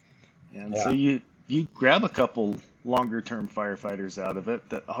 And so Yeah. you grab a couple longer term firefighters out of it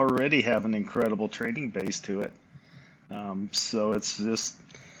that already have an incredible training base to it. So it's just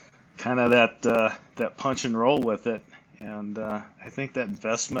kind of that punch and roll with it. And I think that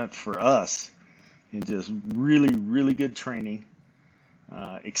investment for us is just really, really good training,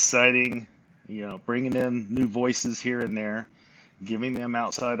 exciting, bringing in new voices here and there, giving them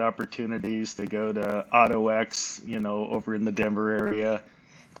outside opportunities to go to AutoX, over in the Denver area,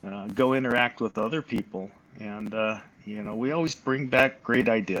 go interact with other people. And, we always bring back great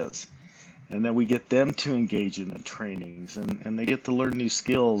ideas. And then we get them to engage in the trainings, and they get to learn new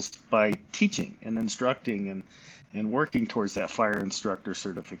skills by teaching and instructing and working towards that fire instructor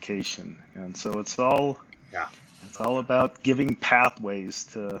certification. And so Yeah. it's all about giving pathways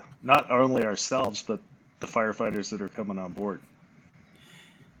to not only ourselves, but the firefighters that are coming on board.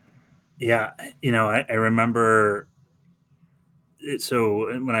 Yeah. I remember so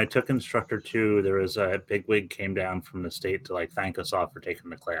when I took instructor 2, there was a bigwig came down from the state to like thank us all for taking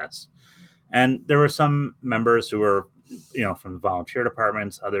the class. And there were some members who were, from the volunteer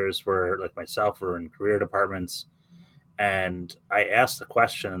departments. Others were like myself, were in career departments. And I asked the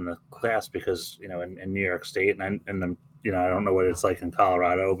question in the class because, in New York State, and I don't know what it's like in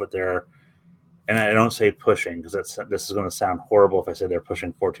Colorado, but and I don't say pushing because this is going to sound horrible if I say they're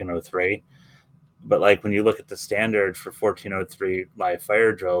pushing 1403. But like when you look at the standard for 1403 live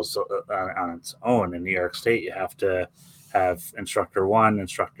fire drills on its own in New York State, you have to have instructor 1,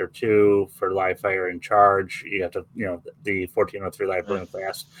 instructor 2 for live fire in charge. You have to, the 1403 live burn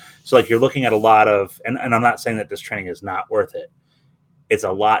class. So like you're looking at a lot of, and I'm not saying that this training is not worth it. It's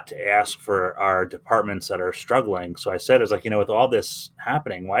a lot to ask for our departments that are struggling. So I said, it's like, with all this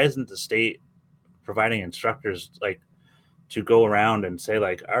happening, why isn't the state providing instructors like to go around and say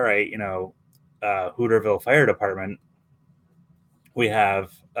like, all right, Hooterville Fire Department, we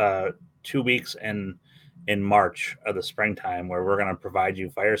have 2 weeks in March of the springtime where we're going to provide you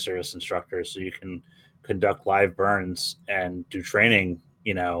fire service instructors so you can conduct live burns and do training,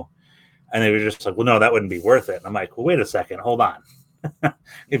 and they were just like, well, no, that wouldn't be worth it. And I'm like, well, wait a second, hold on.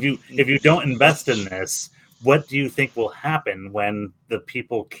 if you don't invest in this, what do you think will happen when the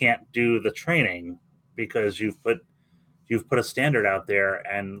people can't do the training because you've put a standard out there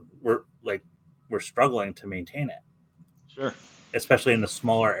and we're struggling to maintain it? Sure. Especially in the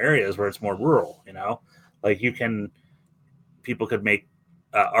smaller areas where it's more rural, like people could make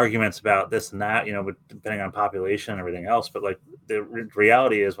arguments about this and that, but depending on population and everything else. But like the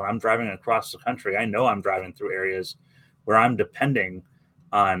reality is when I'm driving across the country, I know I'm driving through areas where I'm depending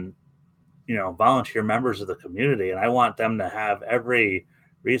on, volunteer members of the community. And I want them to have every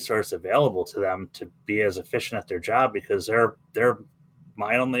resource available to them to be as efficient at their job because they're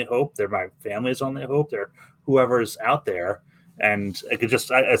my only hope. They're my family's only hope. They're whoever's out there. And I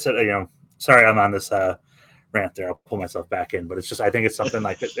said, sorry, I'm on this rant there. I'll pull myself back in, but it's just, I think it's something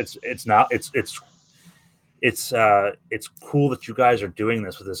like it's cool that you guys are doing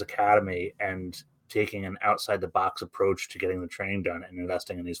this with this academy and taking an outside the box approach to getting the training done and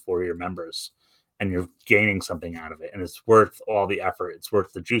investing in these 4-year members, and you're gaining something out of it. And it's worth all the effort. It's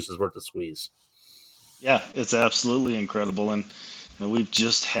worth the juice, is worth the squeeze. Yeah, it's absolutely incredible. And we've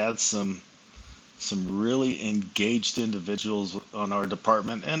just had some really engaged individuals on our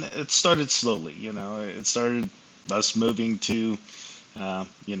department, and it started slowly. It started us moving to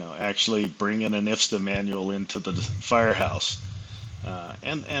actually bringing an IFSTA manual into the firehouse,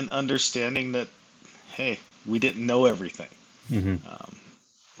 and understanding that, hey, we didn't know everything,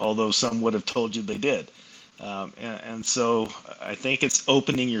 although some would have told you they did. And so I think it's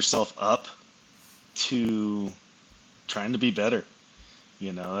opening yourself up to trying to be better.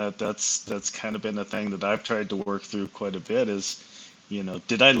 That's kind of been a thing that I've tried to work through quite a bit is,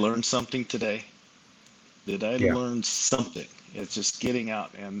 did I learn something today? Did I learn something? It's just getting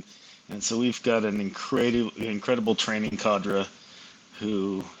out. And so we've got an incredible training cadre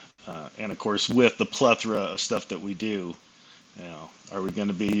who, and of course, with the plethora of stuff that we do, are we going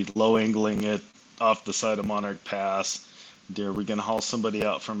to be low angling it off the side of Monarch Pass? Are we going to haul somebody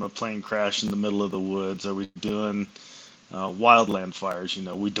out from a plane crash in the middle of the woods? Are we doing wildland fires?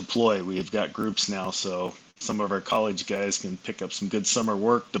 We deploy. We've got groups now, so some of our college guys can pick up some good summer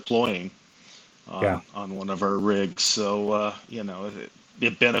work deploying on one of our rigs. So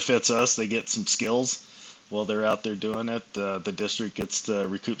it benefits us. They get some skills while they're out there doing it. The district gets to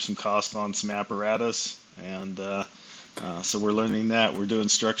recoup some costs on some apparatus, and So we're learning that. We're doing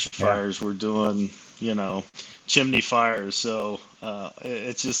structure fires. We're doing, chimney fires. So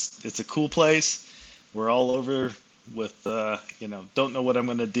it's a cool place. We're all over with, don't know what I'm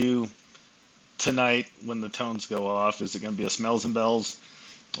going to do tonight when the tones go off. Is it going to be a smells and bells,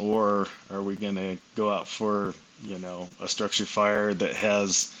 or are we going to go out for, a structure fire that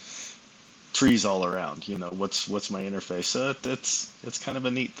has trees all around? What's my interface? So it's kind of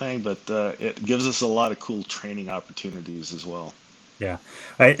a neat thing, but it gives us a lot of cool training opportunities as well. Yeah.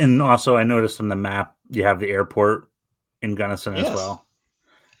 And also I noticed on the map you have the airport in Gunnison as Yes. well.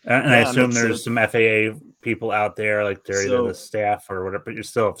 And I Yeah, and assume there's some FAA people out there, like they're either the so staff or whatever, but you're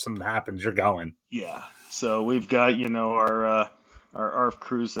still, if something happens, you're going. yeah. So we've got, our ARF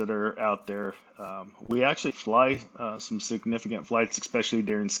crews that are out there. We actually fly some significant flights, especially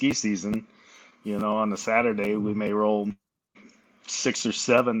during ski season. On a Saturday, we may roll 6 or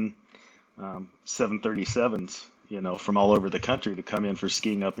 7 737s, from all over the country to come in for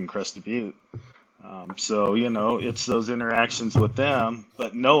skiing up in Crested Butte. So, it's those interactions with them,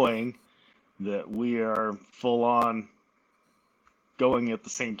 but knowing that we are full on going at the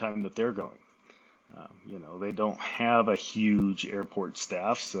same time that they're going. They don't have a huge airport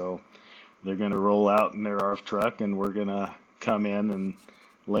staff, so they're going to roll out in their ARF truck, and we're going to come in and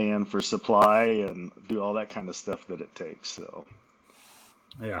lay in for supply and do all that kind of stuff that it takes. So,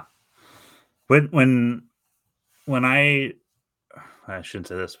 Yeah. When I shouldn't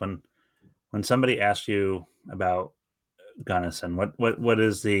say this, when somebody asks you about Gunnison, what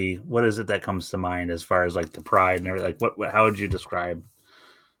is it that comes to mind as far as like the pride and everything? Like how would you describe?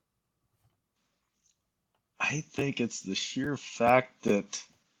 I think it's the sheer fact that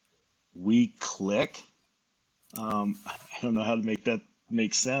we click. I don't know how to make that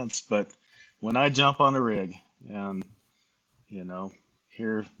make sense, but when I jump on a rig and, you know,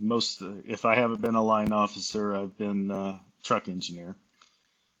 here if I haven't been a line officer, I've been a truck engineer.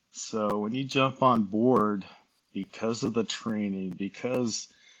 So when you jump on board, because of the training, because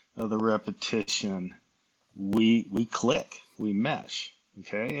of the repetition, we click, we mesh.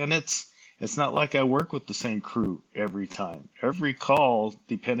 Okay. And it's not like I work with the same crew every time. Every call,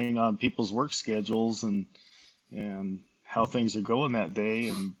 depending on people's work schedules and how things are going that day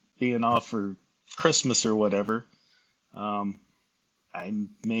and being off for Christmas or whatever, um, I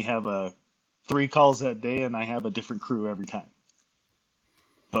may have 3 calls that day and I have a different crew every time.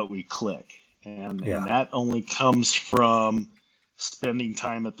 But we click. And Yeah. that only comes from spending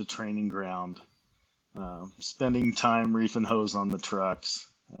time at the training ground, spending time reefing hose on the trucks.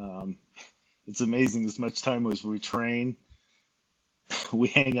 Um, it's amazing as much time as we train, we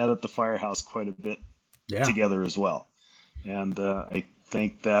hang out at the firehouse quite a bit Yeah. together as well. And I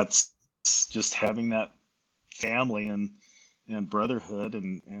think that's just having that family and brotherhood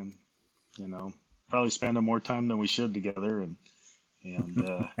and probably spending more time than we should together and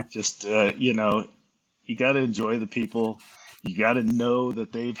just you got to enjoy the people. You got to know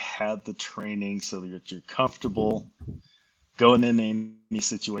that they've had the training so that you're comfortable going in any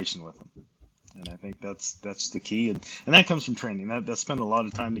situation with them. And I think that's the key, and that comes from training. That spend a lot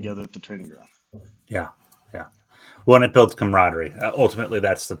of time together at the training ground. Yeah. Yeah. Well, and it builds camaraderie. Ultimately,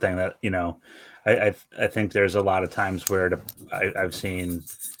 that's the thing that I think there's a lot of times where I've seen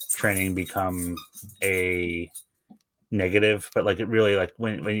training become a negative, but like it really, like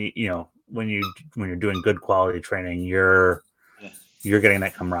when when you're doing good quality training, you're Yeah. getting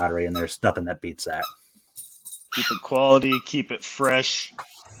that camaraderie, and there's nothing that beats that. Keep it quality, keep it fresh.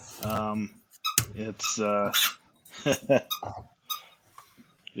 Um, it's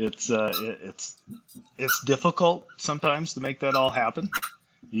it's difficult sometimes to make that all happen.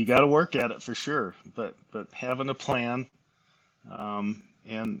 You got to work at it for sure, but having a plan,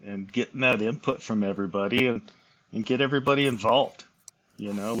 and getting that input from everybody and get everybody involved.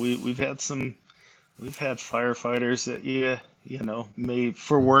 We've had firefighters that may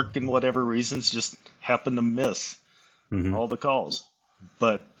for work and whatever reasons just happen to miss Mm-hmm. all the calls.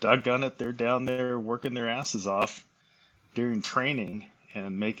 But doggone it, they're down there working their asses off during training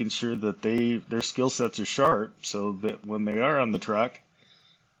and making sure that their skill sets are sharp so that when they are on the truck,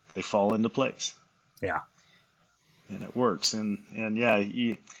 they fall into place. Yeah. And it works. And yeah,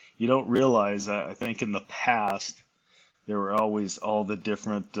 you don't realize, I think in the past, there were always all the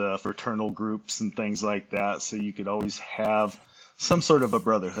different fraternal groups and things like that. So you could always have some sort of a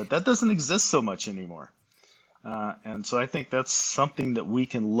brotherhood. That doesn't exist so much anymore. And so I think that's something that we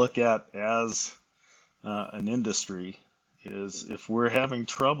can look at as an industry is if we're having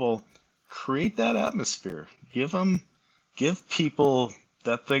trouble, create that atmosphere. Give people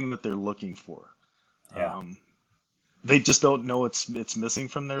that thing that they're looking for. Yeah. They just don't know it's missing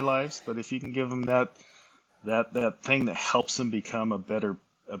from their lives. But if you can give them that thing that helps them become a better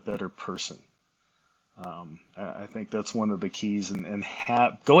person. I think that's one of the keys, and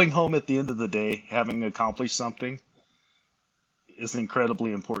going home at the end of the day, having accomplished something, is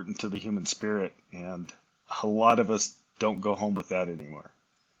incredibly important to the human spirit, and a lot of us don't go home with that anymore.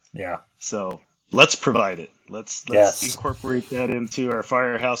 Yeah. So let's provide it. Let's Yes. incorporate that into our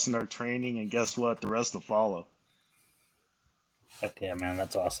firehouse and our training, and guess what? The rest will follow. Heck yeah, man,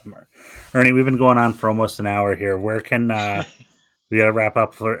 that's awesome. Ernie, we've been going on for almost an hour here. Where can we got to wrap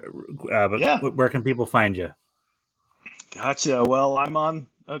up for? But Yeah, where can people find you? gotcha. Well, I'm on,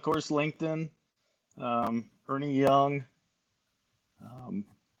 of course, LinkedIn, Ernie Young.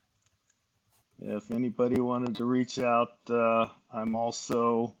 If anybody wanted to reach out, I'm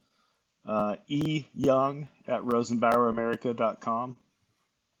also Young at rosenbaueramerica.com.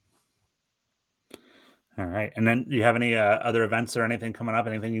 All right, and then do you have any other events or anything coming up?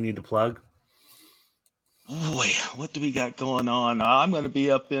 Anything you need to plug? Boy, what do we got going on? I'm going to be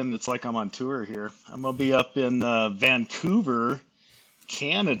up in, it's like I'm on tour here. I'm going to be up in Vancouver,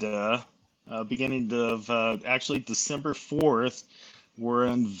 Canada, beginning of actually December 4th. We're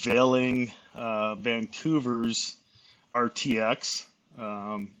unveiling Vancouver's RTX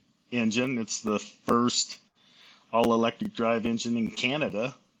engine. It's the first all-electric drive engine in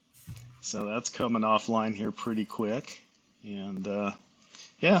Canada. So that's coming offline here pretty quick. And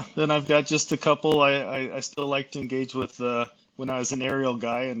yeah, then I've got just a couple. I still like to engage with when I was an aerial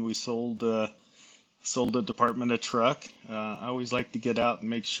guy and we sold a department a truck. I always like to get out and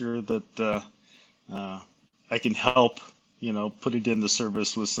make sure that I can help, put it into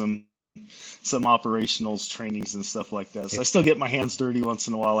service with some operationals, trainings, and stuff like that. So I still get my hands dirty once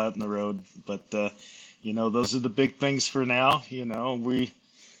in a while out in the road, but those are the big things for now. You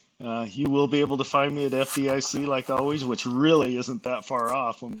will be able to find me at FDIC like always, which really isn't that far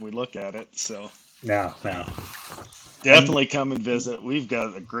off when we look at it. So No. definitely come and visit. We've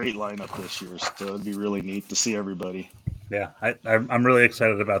got a great lineup this year, so it'd be really neat to see everybody. Yeah, I'm really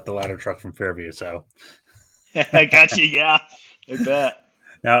excited about the ladder truck from Fairview. So I got you. Yeah, I bet.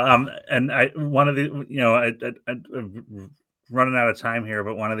 now, and I one of the I'm running out of time here,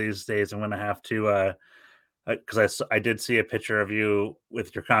 but one of these days I'm going to have to because I did see a picture of you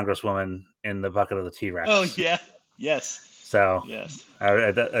with your congresswoman in the bucket of the T-Rex. Oh yeah, yes. So yes,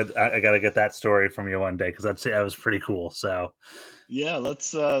 I got to get that story from you one day because that was pretty cool. So yeah,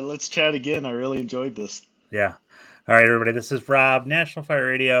 let's chat again. I really enjoyed this. Yeah. All right, everybody. This is Rob, National Fire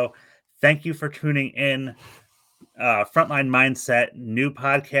Radio. Thank you for tuning in. Frontline Mindset, new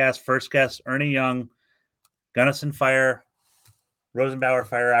podcast. First guest, Ernie Young, Gunnison Fire, Rosenbauer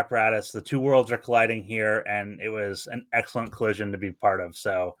Fire Apparatus. The two worlds are colliding here, and it was an excellent collision to be part of.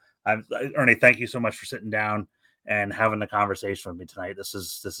 So, Ernie, thank you so much for sitting down and having the conversation with me tonight. This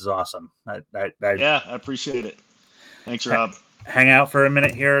is awesome. Yeah, I appreciate it. Thanks, Rob. Hang out for a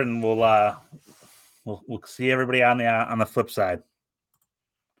minute here, and we'll see everybody on the flip side.